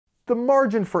the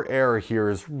margin for error here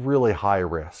is really high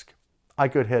risk. I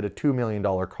could hit a $2 million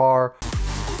car.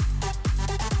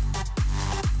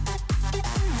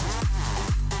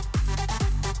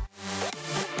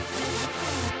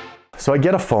 So I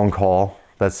get a phone call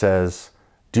that says,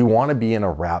 do you want to be in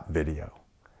a rap video?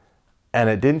 And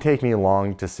it didn't take me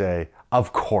long to say,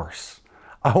 of course,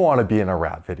 I want to be in a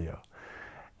rap video.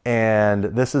 And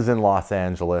this is in Los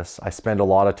Angeles. I spend a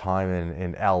lot of time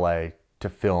in LA to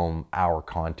film our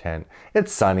content.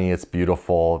 It's sunny, it's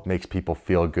beautiful, it makes people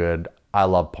feel good. I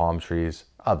love palm trees.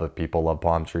 Other people love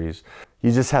palm trees.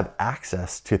 You just have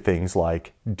access to things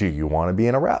like, do you want to be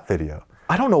in a rap video?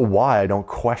 I don't know why I don't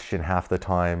question half the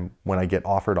time when I get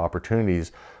offered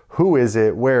opportunities. Who is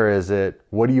it? Where is it?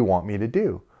 What do you want me to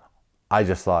do? I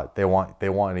just thought they want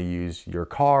to use your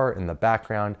car in the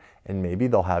background, and maybe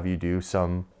they'll have you do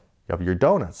some of your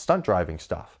donuts, stunt driving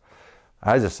stuff.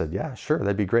 I just said, yeah, sure,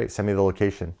 that'd be great. Send me the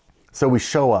location. So we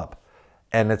show up,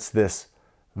 and it's this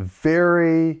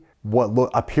very,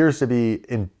 what appears to be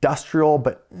industrial,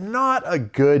 but not a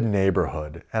good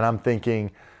neighborhood. And I'm thinking,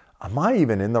 am I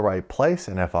even in the right place?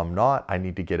 And if I'm not, I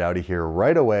need to get out of here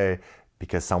right away,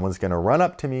 because someone's gonna run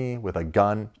up to me with a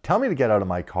gun, tell me to get out of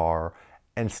my car,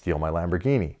 and steal my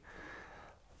Lamborghini.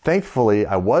 Thankfully,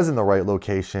 I was in the right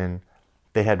location.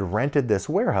 They had rented this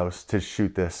warehouse to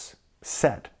shoot this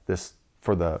set,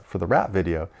 for the rap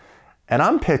video. And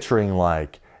I'm picturing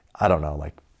like, I don't know,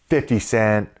 like 50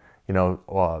 Cent,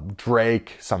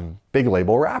 Drake, some big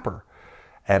label rapper.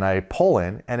 And I pull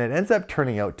in, and it ends up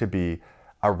turning out to be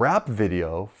a rap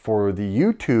video for the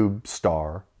YouTube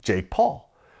star, Jake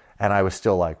Paul. And I was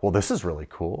still like, well, this is really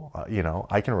cool.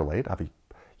 I can relate. I have a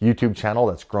YouTube channel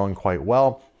that's growing quite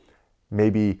well.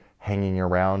 Maybe hanging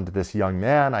around this young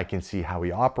man, I can see how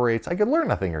he operates. I could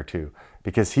learn a thing or two,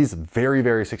 because he's very,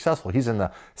 very successful. He's in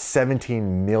the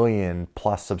 17 million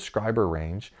plus subscriber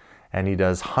range, and he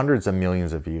does hundreds of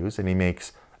millions of views, and he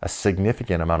makes a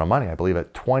significant amount of money. I believe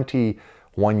at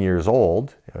 21 years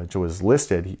old, which was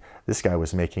listed, this guy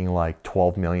was making like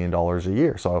 $12 million a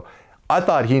year. So I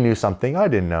thought he knew something I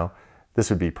didn't know.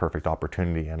 This would be perfect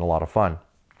opportunity and a lot of fun.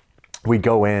 We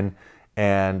go in,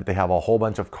 and they have a whole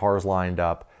bunch of cars lined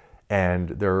up, and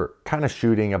they're kind of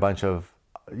shooting a bunch of,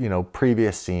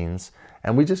 previous scenes.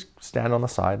 And we just stand on the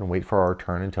side and wait for our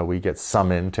turn until we get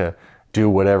summoned to do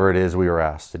whatever it is we were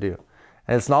asked to do.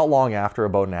 And it's not long after,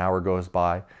 about an hour goes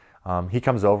by, he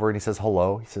comes over and he says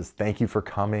hello. He says, thank you for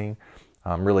coming.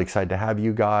 I'm really excited to have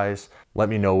you guys. Let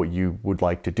me know what you would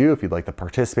like to do. If you'd like to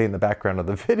participate in the background of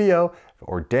the video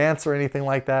or dance or anything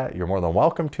like that, you're more than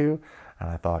welcome to. And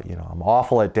I thought, I'm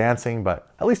awful at dancing,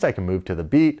 but at least I can move to the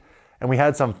beat. And we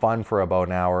had some fun for about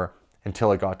an hour,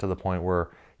 until it got to the point where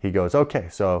he goes, okay,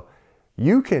 so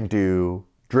you can do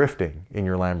drifting in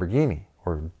your Lamborghini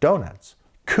or donuts.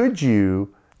 Could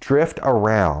you drift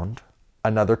around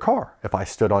another car if I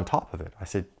stood on top of it? I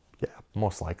said, yeah,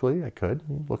 most likely I could.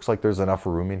 Looks like there's enough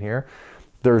room in here.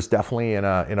 There's definitely in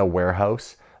a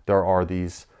warehouse, there are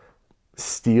these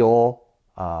steel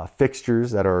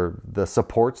fixtures that are the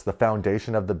supports, the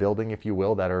foundation of the building, if you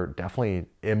will, that are definitely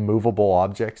immovable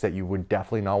objects that you would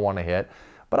definitely not want to hit.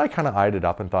 But I kind of eyed it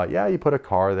up and thought, yeah, you put a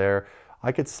car there,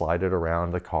 I could slide it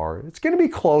around the car. It's going to be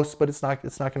close, but it's not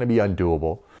going to be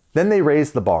undoable. Then they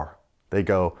raise the bar. They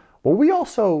go, well, we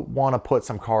also want to put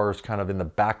some cars kind of in the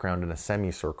background in a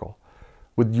semicircle.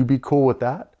 Would you be cool with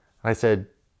that? And I said,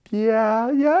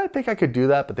 yeah, I think I could do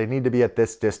that, but they need to be at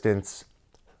this distance.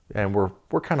 And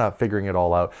we're kind of figuring it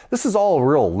all out. This is all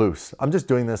real loose. I'm just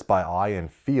doing this by eye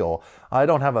and feel. I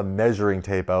don't have a measuring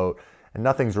tape out, and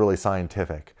nothing's really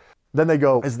scientific. Then they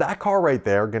go, is that car right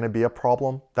there gonna be a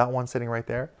problem? That one sitting right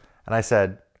there? And I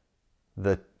said,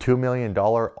 the $2 million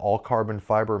all carbon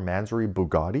fiber Mansory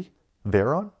Bugatti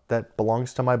Veyron that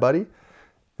belongs to my buddy?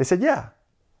 They said, yeah.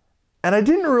 And I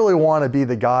didn't really want to be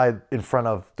the guy in front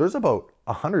of, there's about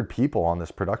 100 people on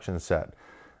this production set.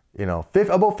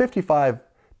 About 55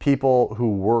 people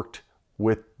who worked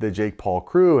with the Jake Paul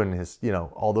crew and his,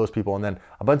 all those people, and then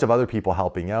a bunch of other people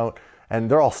helping out. And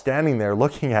they're all standing there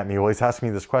looking at me while he's asking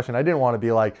me this question. I didn't want to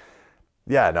be like,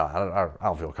 yeah, no, I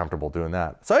don't feel comfortable doing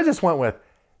that. So I just went with,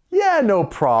 yeah, no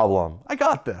problem. I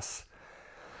got this.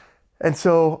 And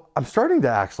so I'm starting to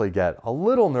actually get a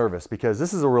little nervous, because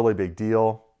this is a really big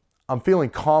deal. I'm feeling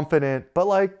confident, but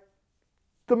like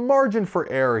the margin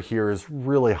for error here is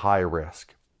really high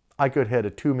risk. I could hit a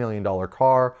 $2 million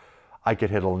car. I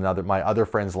could hit my other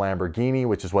friend's Lamborghini,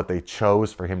 which is what they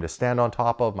chose for him to stand on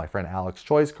top of, my friend Alex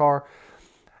Choi's car.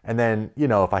 And then,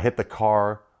 if I hit the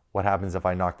car, what happens if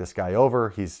I knock this guy over?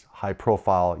 He's high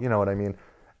profile, you know what I mean?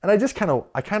 And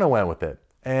I kind of went with it.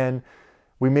 And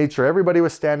we made sure everybody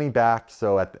was standing back.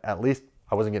 So at least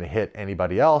I wasn't gonna hit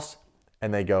anybody else,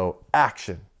 and they go,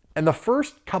 action. And the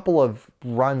first couple of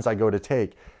runs I go to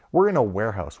take, we're in a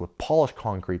warehouse with polished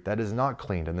concrete that is not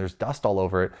cleaned, and there's dust all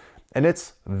over it, and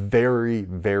it's very,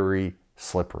 very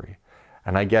slippery.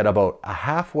 And I get about a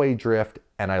halfway drift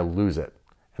and I lose it,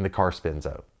 and the car spins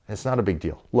out. It's not a big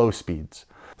deal, low speeds.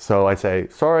 So I say,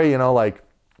 sorry, you know, like,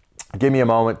 give me a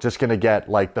moment, just gonna get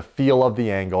like the feel of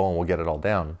the angle and we'll get it all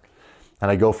down.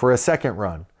 And I go for a second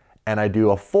run and I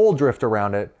do a full drift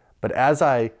around it. But as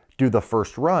I do the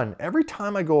first run, every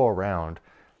time I go around,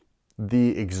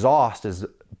 the exhaust is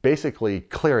basically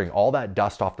clearing all that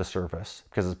dust off the surface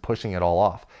because it's pushing it all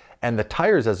off. And the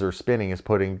tires, as they're spinning, is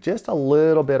putting just a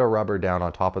little bit of rubber down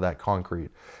on top of that concrete,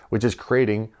 which is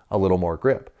creating a little more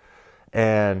grip.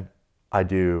 And I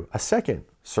do a second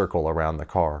circle around the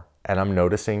car and I'm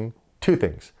noticing two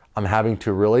things. I'm having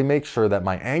to really make sure that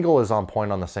my angle is on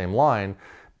point on the same line,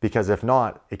 because if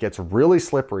not, it gets really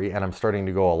slippery and I'm starting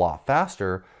to go a lot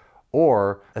faster,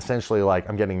 or essentially like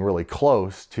I'm getting really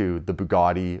close to the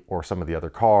Bugatti or some of the other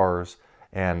cars.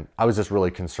 And I was just really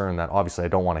concerned that obviously I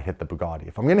don't want to hit the Bugatti.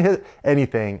 If I'm going to hit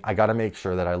anything, I got to make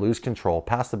sure that I lose control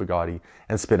past the Bugatti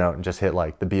and spin out and just hit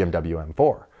like the BMW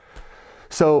M4.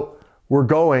 So we're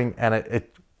going, and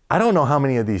I don't know how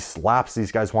many of these laps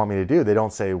these guys want me to do. They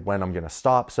don't say when I'm gonna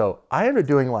stop. So I ended up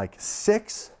doing like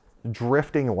 6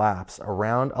 drifting laps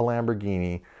around a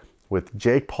Lamborghini with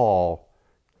Jake Paul,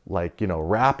 like, you know,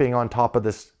 rapping on top of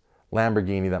this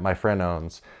Lamborghini that my friend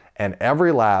owns. And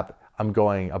every lap I'm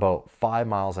going about 5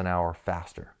 miles an hour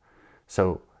faster.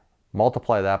 So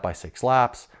multiply that by 6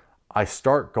 laps. I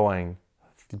start going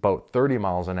about 30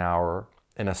 miles an hour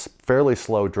in a fairly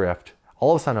slow drift.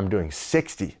 All of a sudden I'm doing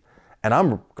 60. And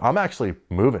I'm actually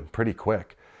moving pretty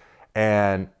quick.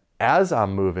 And as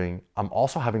I'm moving, I'm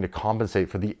also having to compensate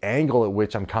for the angle at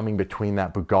which I'm coming between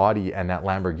that Bugatti and that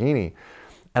Lamborghini.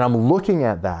 And I'm looking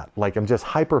at that, like I'm just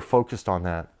hyper focused on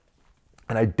that.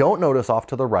 And I don't notice off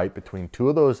to the right between two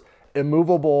of those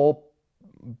immovable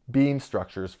beam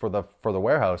structures for the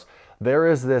warehouse, there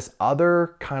is this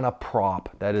other kind of prop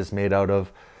that is made out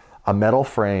of a metal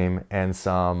frame and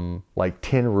some like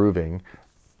tin roofing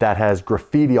that has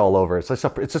graffiti all over it.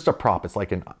 It's just a prop. It's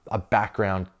like a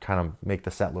background, kind of make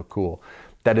the set look cool.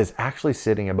 That is actually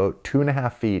sitting about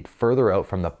 2.5 feet further out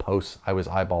from the posts I was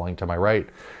eyeballing to my right.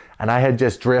 And I had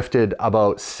just drifted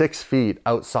about 6 feet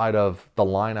outside of the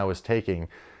line I was taking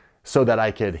so that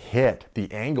I could hit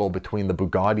the angle between the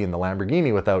Bugatti and the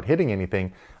Lamborghini without hitting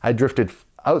anything. I drifted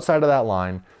outside of that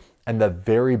line, and the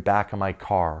very back of my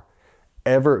car,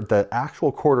 the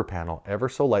actual quarter panel ever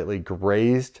so lightly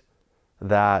grazed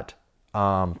that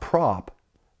prop,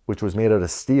 which was made out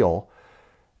of steel.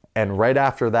 And right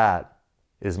after that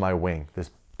is my wing,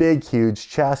 this big, huge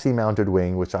chassis mounted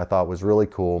wing, which I thought was really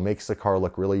cool, makes the car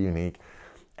look really unique,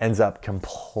 ends up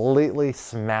completely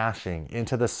smashing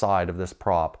into the side of this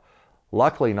prop.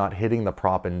 Luckily not hitting the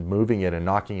prop and moving it and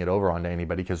knocking it over onto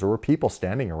anybody, because there were people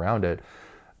standing around it,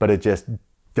 but it just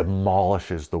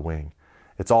demolishes the wing.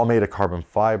 It's all made of carbon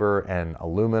fiber and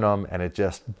aluminum, and it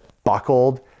just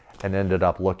buckled and ended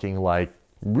up looking like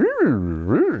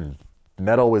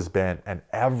metal was bent, and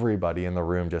everybody in the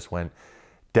room just went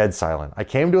dead silent. I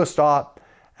came to a stop,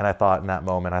 and I thought in that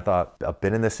moment, I've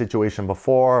been in this situation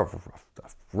before,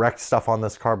 I've wrecked stuff on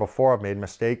this car before, I've made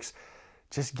mistakes.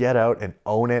 Just get out and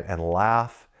own it and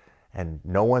laugh, and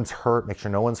no one's hurt, make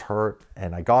sure no one's hurt.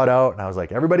 And I got out and I was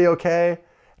like, everybody okay? And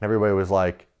everybody was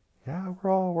like, yeah, we're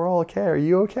all okay. Are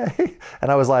you okay? And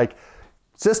I was like,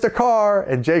 it's just a car.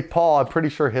 And Jake Paul, I'm pretty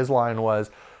sure his line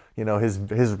was, you know, his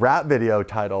rap video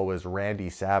title was Randy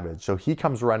Savage. So he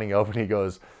comes running over and he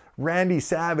goes, Randy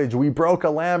Savage, we broke a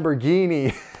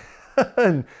Lamborghini.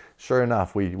 And sure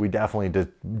enough, we definitely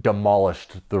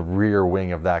demolished the rear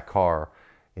wing of that car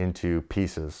into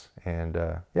pieces. And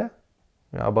yeah,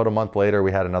 you know, about a month later,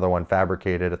 we had another one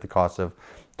fabricated at the cost of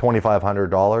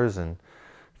 $2,500. And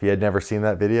if you had never seen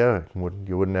that video,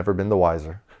 you would have never been the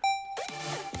wiser.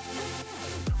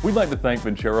 We'd like to thank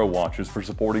Vincero Watches for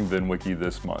supporting VINwiki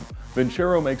this month.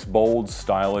 Vincero makes bold,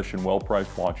 stylish, and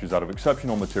well-priced watches out of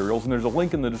exceptional materials, and there's a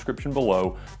link in the description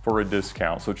below for a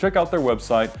discount. So check out their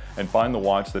website and find the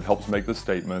watch that helps make the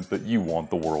statement that you want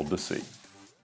the world to see.